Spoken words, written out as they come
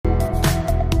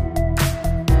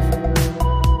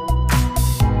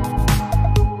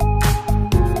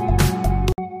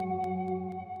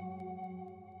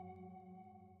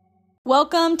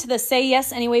Welcome to the Say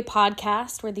Yes Anyway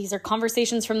podcast, where these are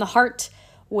conversations from the heart,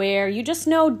 where you just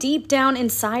know deep down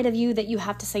inside of you that you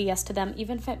have to say yes to them,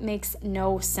 even if it makes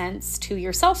no sense to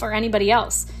yourself or anybody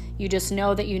else. You just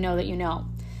know that you know that you know.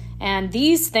 And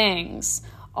these things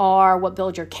are what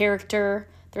build your character.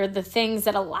 They're the things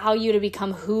that allow you to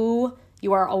become who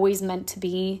you are always meant to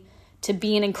be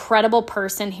an incredible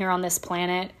person here on this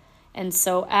planet. And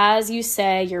so as you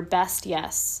say your best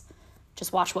yes,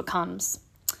 just watch what comes.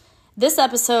 This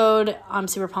episode I'm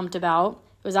super pumped about.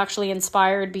 It was actually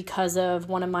inspired because of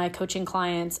one of my coaching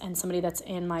clients and somebody that's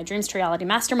in my Dreams to Reality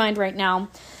Mastermind right now.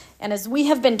 And as we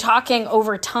have been talking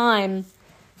over time,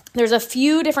 there's a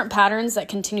few different patterns that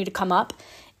continue to come up.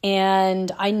 And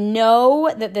I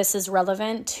know that this is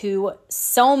relevant to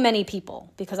so many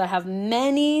people because I have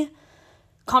many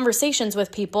conversations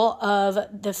with people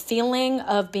of the feeling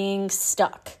of being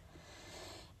stuck.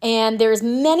 And there's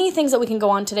many things that we can go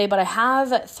on today, but I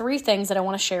have 3 things that I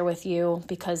want to share with you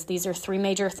because these are 3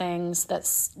 major things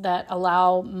that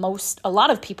allow a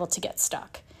lot of people to get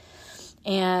stuck.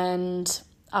 And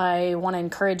I want to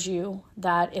encourage you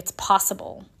that it's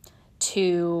possible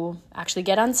to actually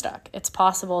get unstuck. It's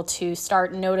possible to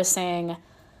start noticing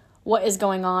what is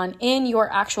going on in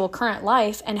your actual current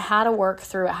life and how to work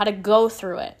through it, how to go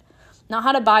through it. Not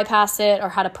how to bypass it or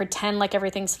how to pretend like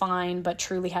everything's fine, but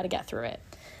truly how to get through it.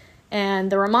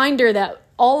 And the reminder that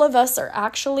all of us are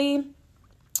actually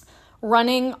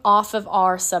running off of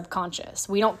our subconscious.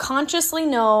 We don't consciously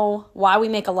know why we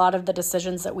make a lot of the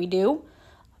decisions that we do.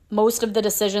 Most of the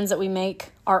decisions that we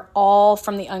make are all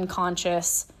from the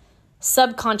unconscious,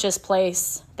 subconscious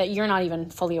place that you're not even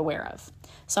fully aware of.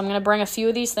 So I'm going to bring a few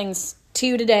of these things to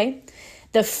you today.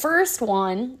 The first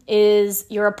one is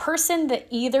you're a person that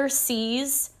either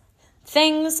sees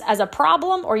things as a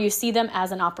problem or you see them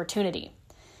as an opportunity.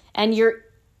 And you're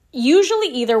usually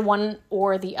either one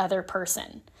or the other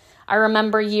person. I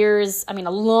remember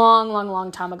a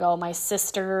long time ago, my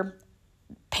sister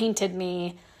painted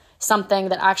me something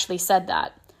that actually said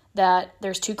that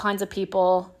there's 2 kinds of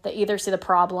people that either see the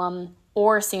problem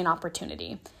or see an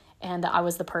opportunity. And that I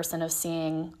was the person of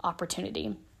seeing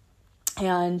opportunity.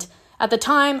 And at the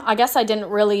time, I guess I didn't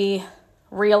really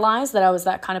realize that I was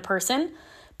that kind of person.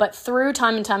 But through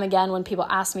time and time again, when people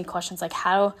ask me questions like,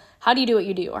 how do you do what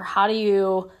you do? Or how do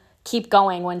you keep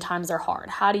going when times are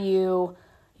hard? How did you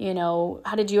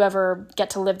ever get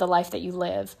to live the life that you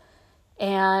live?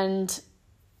 And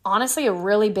honestly, a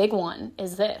really big one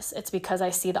is this. It's because I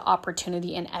see the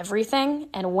opportunity in everything.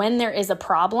 And when there is a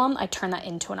problem, I turn that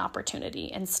into an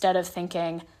opportunity instead of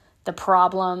thinking the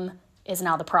problem is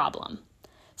now the problem.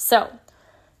 So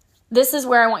this is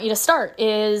where I want you to start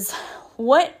is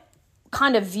what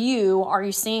kind of view are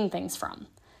you seeing things from?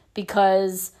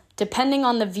 Because depending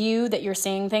on the view that you're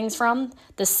seeing things from,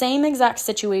 the same exact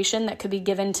situation that could be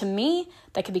given to me,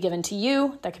 that could be given to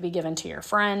you, that could be given to your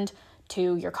friend,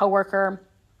 to your coworker,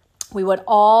 we would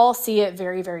all see it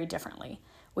very, very differently.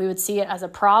 We would see it as a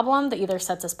problem that either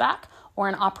sets us back or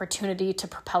an opportunity to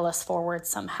propel us forward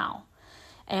somehow.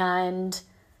 And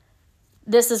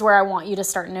this is where I want you to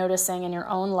start noticing in your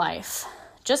own life.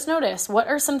 Just notice, what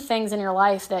are some things in your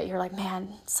life that you're like,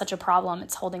 man, it's such a problem.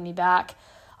 It's holding me back.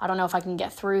 I don't know if I can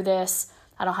get through this.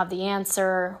 I don't have the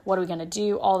answer. What are we going to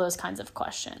do? All those kinds of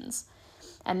questions.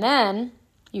 And then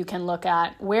you can look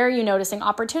at where are you noticing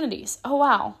opportunities? Oh,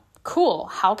 wow, cool.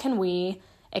 How can we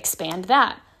expand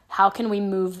that? How can we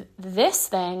move this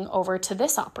thing over to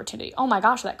this opportunity? Oh my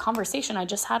gosh, that conversation I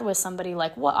just had with somebody,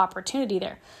 like what opportunity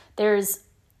there?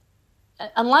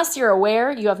 Unless you're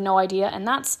aware, you have no idea, and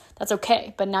that's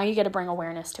okay. But now you get to bring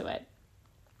awareness to it.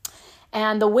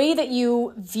 And the way that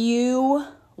you view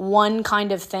one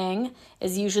kind of thing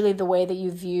is usually the way that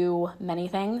you view many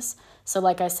things. So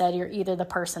like I said, you're either the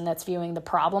person that's viewing the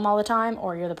problem all the time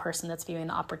or you're the person that's viewing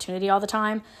the opportunity all the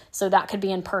time. So that could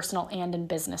be in personal and in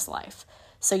business life.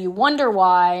 So you wonder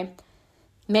why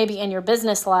maybe in your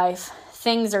business life,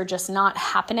 things are just not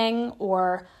happening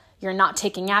or you're not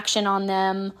taking action on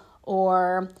them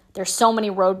or there's so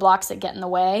many roadblocks that get in the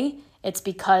way. It's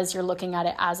because you're looking at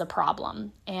it as a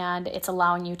problem and it's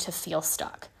allowing you to feel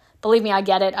stuck. Believe me, I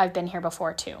get it. I've been here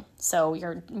before too. So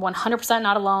you're 100%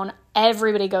 not alone.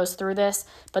 Everybody goes through this,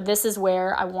 but this is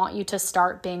where I want you to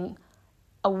start being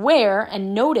aware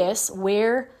and notice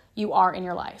where you are in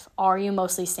your life. Are you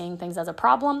mostly seeing things as a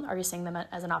problem? Are you seeing them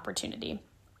as an opportunity?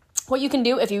 What you can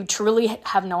do if you truly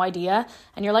have no idea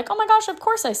and you're like, oh my gosh, of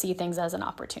course I see things as an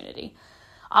opportunity.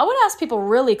 I would ask people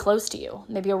really close to you,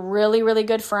 maybe a really, really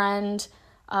good friend,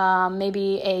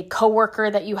 maybe a coworker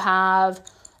that you have,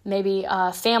 maybe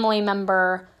a family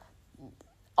member,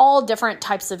 all different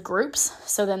types of groups.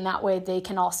 So then that way they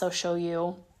can also show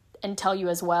you and tell you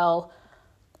as well,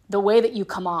 the way that you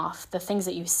come off, the things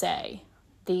that you say,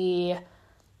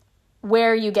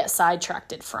 where you get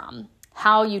sidetracked from,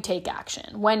 how you take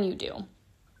action, when you do.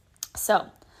 So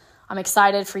I'm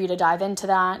excited for you to dive into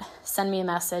that. Send me a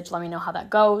message. Let me know how that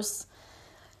goes.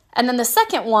 And then the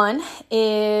second one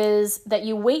is that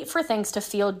you wait for things to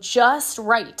feel just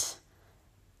right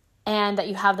and that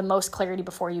you have the most clarity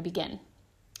before you begin.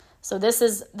 So this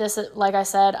is, like I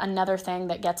said, another thing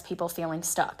that gets people feeling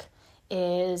stuck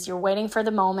is you're waiting for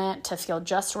the moment to feel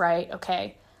just right.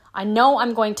 Okay, I know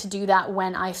I'm going to do that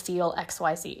when I feel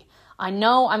XYZ. I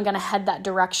know I'm going to head that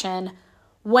direction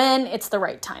when it's the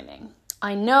right timing.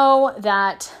 I know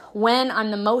that when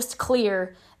I'm the most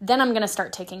clear, then I'm going to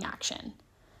start taking action.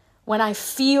 When I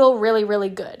feel really, really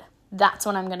good, that's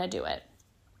when I'm going to do it.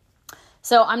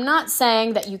 So I'm not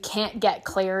saying that you can't get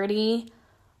clarity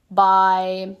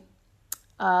or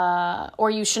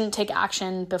you shouldn't take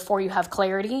action before you have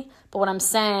clarity. But what I'm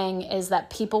saying is that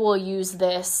people will use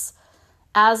this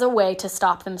as a way to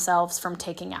stop themselves from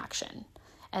taking action.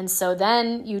 And so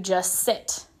then you just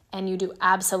sit and you do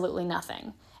absolutely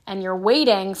nothing. And you're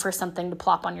waiting for something to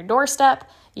plop on your doorstep.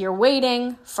 You're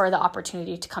waiting for the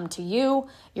opportunity to come to you.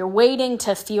 You're waiting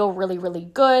to feel really, really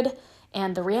good.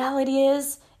 And the reality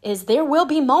is there will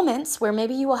be moments where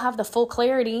maybe you will have the full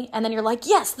clarity and then you're like,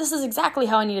 yes, this is exactly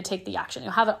how I need to take the action.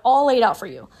 You'll have it all laid out for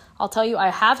you. I'll tell you, I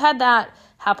have had that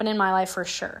happen in my life for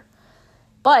sure.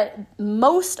 But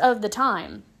most of the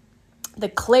time, the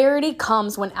clarity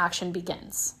comes when action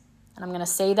begins. And I'm going to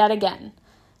say that again.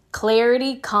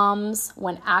 Clarity comes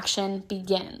when action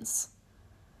begins.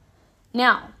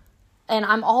 Now, and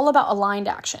I'm all about aligned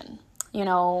action. You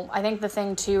know, I think the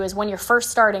thing too is when you're first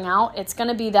starting out, it's going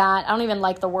to be that, I don't even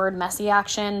like the word messy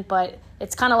action, but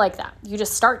it's kind of like that. You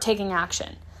just start taking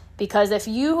action. Because if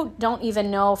you don't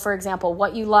even know, for example,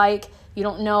 what you like, you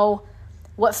don't know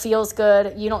what feels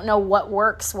good, you don't know what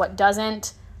works, what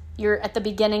doesn't, you're at the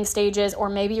beginning stages, or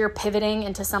maybe you're pivoting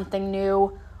into something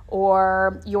new,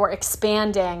 or you're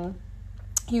expanding,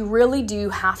 you really do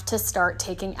have to start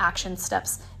taking action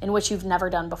steps in which you've never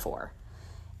done before.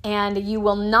 And you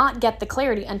will not get the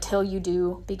clarity until you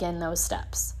do begin those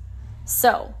steps.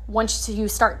 So once you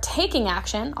start taking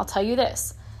action, I'll tell you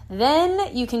this,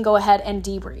 then you can go ahead and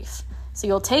debrief. So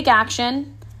you'll take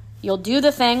action, you'll do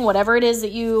the thing, whatever it is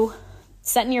that you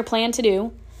set in your plan to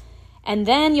do, and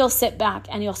then you'll sit back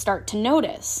and you'll start to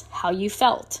notice how you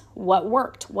felt, what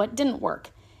worked, what didn't work.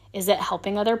 Is it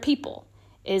helping other people?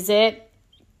 Is it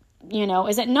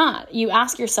not? You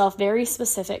ask yourself very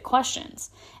specific questions,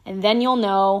 and then you'll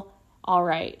know, all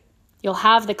right, you'll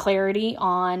have the clarity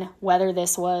on whether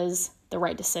this was the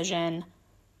right decision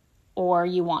or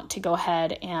you want to go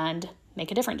ahead and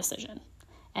make a different decision.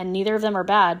 And neither of them are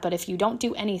bad, but if you don't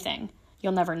do anything,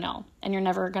 you'll never know, and you're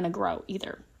never going to grow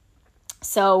either.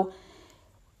 So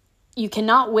you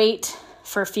cannot wait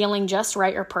for feeling just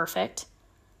right or perfect.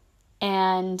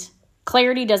 And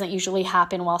clarity doesn't usually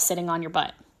happen while sitting on your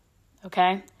butt,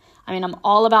 okay? I mean, I'm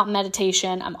all about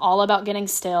meditation. I'm all about getting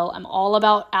still. I'm all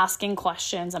about asking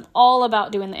questions. I'm all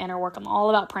about doing the inner work. I'm all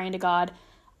about praying to God.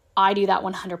 I do that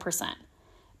 100%.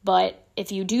 But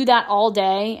if you do that all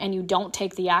day and you don't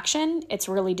take the action, it's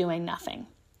really doing nothing.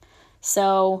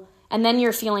 So, and then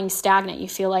you're feeling stagnant.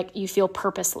 You feel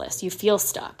purposeless. You feel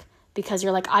stuck. Because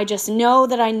you're like, I just know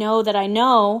that I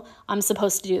know I'm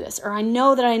supposed to do this. Or I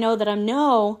know that I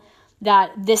know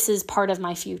that this is part of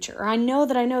my future. Or I know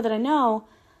that I know.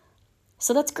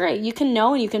 So that's great. You can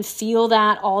know and you can feel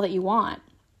that all that you want.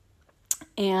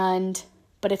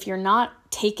 But if you're not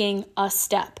taking a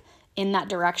step in that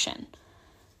direction,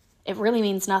 it really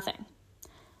means nothing.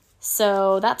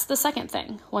 So that's the second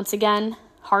thing. Once again,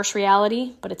 harsh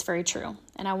reality, but it's very true.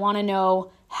 And I want to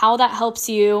know how that helps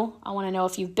you. I want to know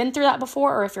if you've been through that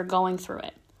before or if you're going through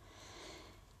it.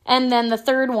 And then the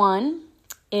third one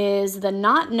is the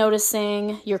not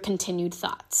noticing your continued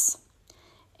thoughts.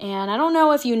 And I don't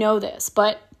know if you know this,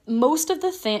 but most of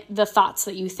the thoughts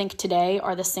that you think today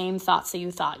are the same thoughts that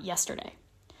you thought yesterday.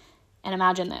 And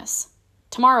imagine this.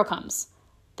 Tomorrow comes.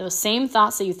 Those same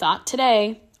thoughts that you thought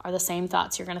today are the same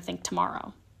thoughts you're going to think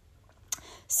tomorrow.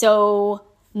 So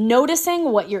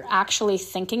noticing what you're actually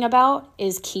thinking about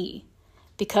is key,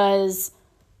 because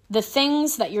the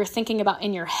things that you're thinking about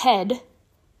in your head,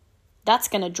 that's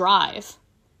going to drive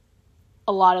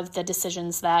a lot of the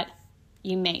decisions that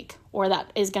you make, or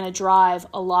that is going to drive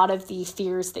a lot of the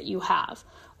fears that you have,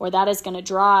 or that is going to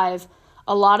drive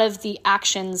a lot of the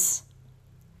actions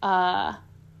that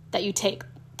you take,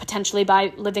 potentially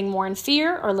by living more in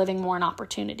fear or living more in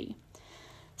opportunity.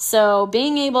 So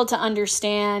being able to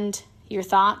understand your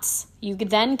thoughts, you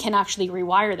then can actually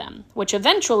rewire them, which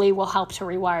eventually will help to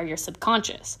rewire your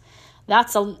subconscious.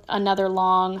 That's another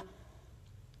long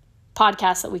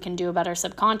podcast that we can do about our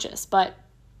subconscious. But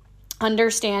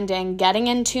understanding, getting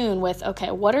in tune with,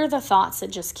 okay, what are the thoughts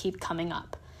that just keep coming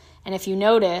up? And if you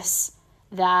notice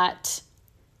that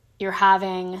you're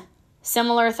having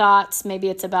similar thoughts, maybe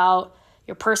it's about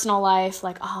your personal life,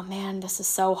 like, oh man, this is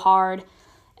so hard.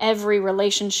 Every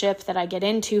relationship that I get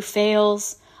into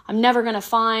fails. I'm never going to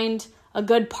find a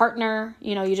good partner.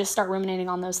 You just start ruminating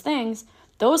on those things.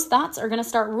 Those thoughts are going to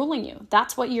start ruling you.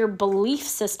 That's what your belief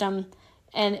system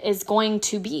is going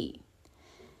to be.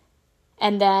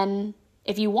 And then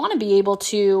if you want to be able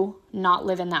to not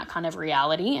live in that kind of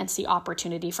reality and see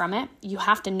opportunity from it, you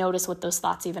have to notice what those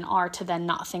thoughts even are to then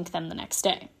not think them the next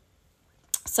day.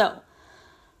 So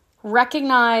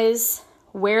recognize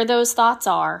where those thoughts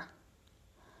are.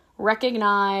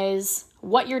 Recognize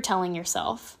what you're telling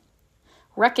yourself.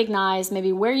 Recognize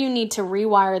maybe where you need to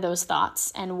rewire those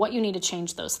thoughts and what you need to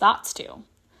change those thoughts to.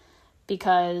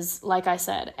 Because, like I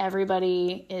said,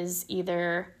 everybody is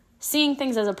either seeing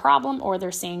things as a problem or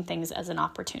they're seeing things as an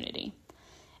opportunity.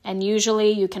 And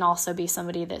usually you can also be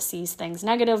somebody that sees things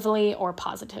negatively or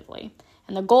positively.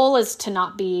 And the goal is to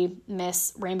not be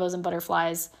Miss Rainbows and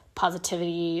Butterflies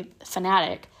positivity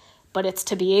fanatic, but it's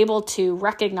to be able to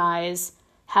recognize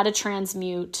how to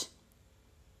transmute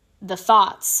the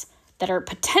thoughts that are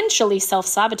potentially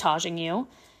self-sabotaging you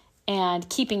and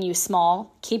keeping you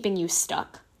small, keeping you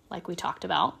stuck, like we talked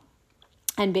about,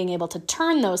 and being able to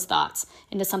turn those thoughts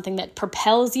into something that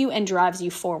propels you and drives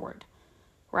you forward,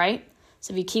 right?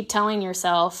 So if you keep telling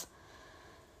yourself,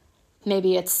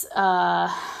 maybe it's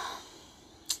a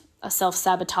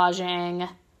self-sabotaging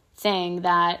thing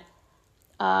that,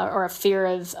 or a fear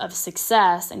of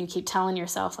success, and you keep telling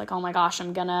yourself like, oh my gosh,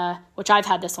 which I've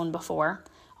had this one before,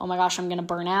 oh my gosh, I'm going to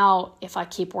burn out if I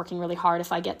keep working really hard,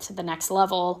 if I get to the next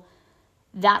level,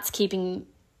 that's keeping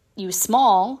you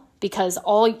small because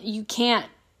you can't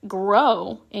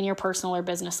grow in your personal or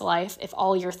business life if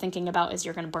all you're thinking about is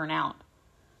you're going to burn out.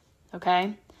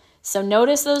 Okay? So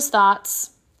notice those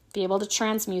thoughts, be able to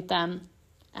transmute them,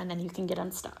 and then you can get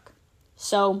unstuck.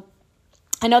 So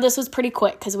I know this was pretty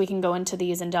quick because we can go into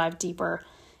these and dive deeper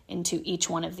into each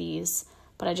one of these,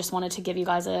 but I just wanted to give you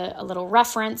guys a little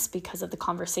reference because of the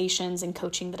conversations and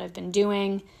coaching that I've been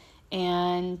doing,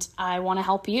 and I want to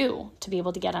help you to be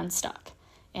able to get unstuck.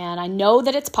 And I know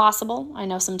that it's possible. I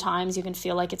know sometimes you can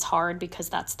feel like it's hard because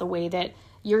that's the way that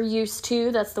you're used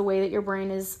to. That's the way that your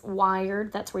brain is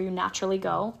wired. That's where you naturally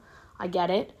go. I get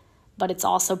it. But it's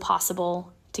also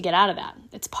possible to get out of that.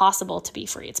 It's possible to be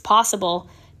free. It's possible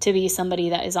to be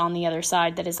somebody that is on the other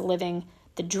side, that is living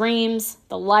the dreams,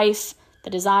 the life, the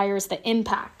desires, the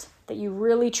impact that you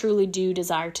really, truly do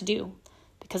desire to do.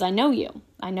 Because I know you.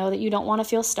 I know that you don't want to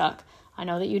feel stuck. I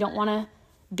know that you don't want to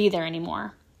be there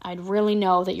anymore. I really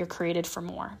know that you're created for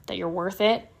more, that you're worth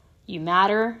it, you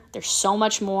matter, there's so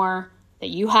much more that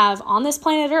you have on this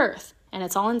planet Earth, and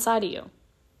it's all inside of you.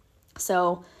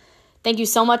 So thank you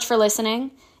so much for listening.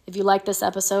 If you like this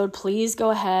episode, please go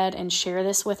ahead and share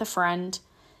this with a friend,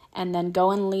 and then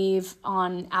go and leave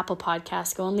on Apple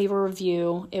Podcasts, go and leave a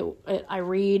review. I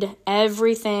read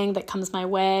everything that comes my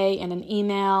way in an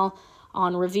email,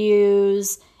 on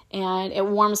reviews, and it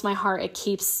warms my heart. It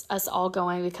keeps us all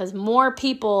going because more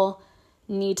people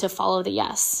need to follow the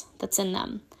yes that's in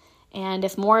them. And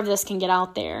if more of this can get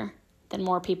out there, then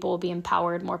more people will be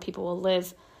empowered. More people will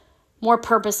live more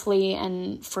purposely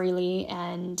and freely,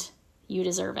 and you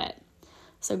deserve it.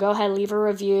 So go ahead, leave a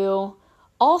review.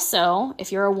 Also,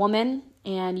 if you're a woman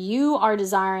and you are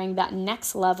desiring that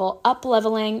next level,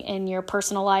 up-leveling in your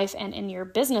personal life and in your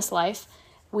business life,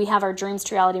 we have our Dreams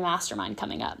to Reality Mastermind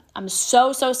coming up. I'm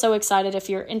so excited. If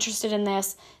you're interested in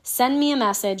this, send me a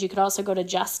message. You could also go to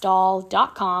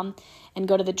jessdahl.com and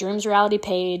go to the Dreams Reality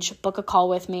page, book a call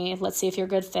with me. Let's see if you're a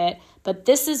good fit. But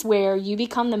this is where you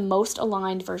become the most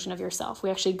aligned version of yourself. We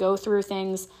actually go through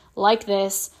things like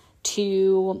this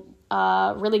to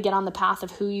really get on the path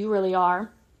of who you really are,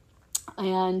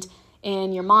 and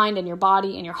in your mind and your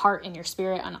body and your heart and your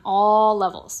spirit on all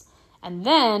levels. And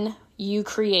then you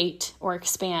create or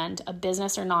expand a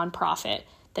business or nonprofit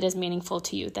that is meaningful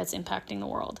to you, that's impacting the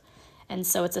world. And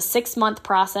so it's a 6-month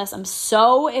process. I'm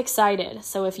so excited.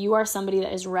 So if you are somebody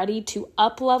that is ready to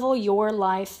up-level your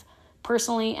life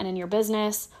personally and in your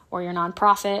business or your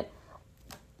nonprofit,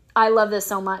 I love this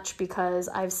so much because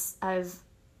I've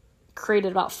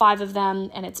created about 5 of them,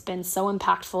 and it's been so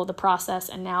impactful, the process,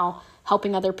 and now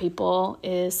helping other people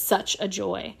is such a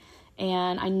joy.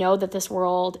 And I know that this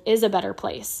world is a better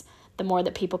place. The more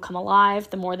that people come alive,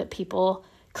 the more that people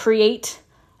create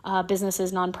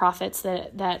businesses, nonprofits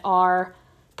that are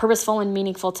purposeful and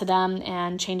meaningful to them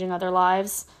and changing other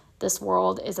lives, this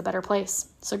world is a better place.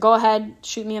 So go ahead,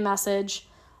 shoot me a message,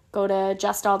 go to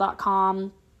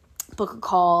jessdahl.com, book a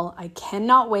call. I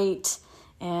cannot wait,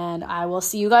 and I will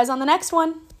see you guys on the next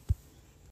one.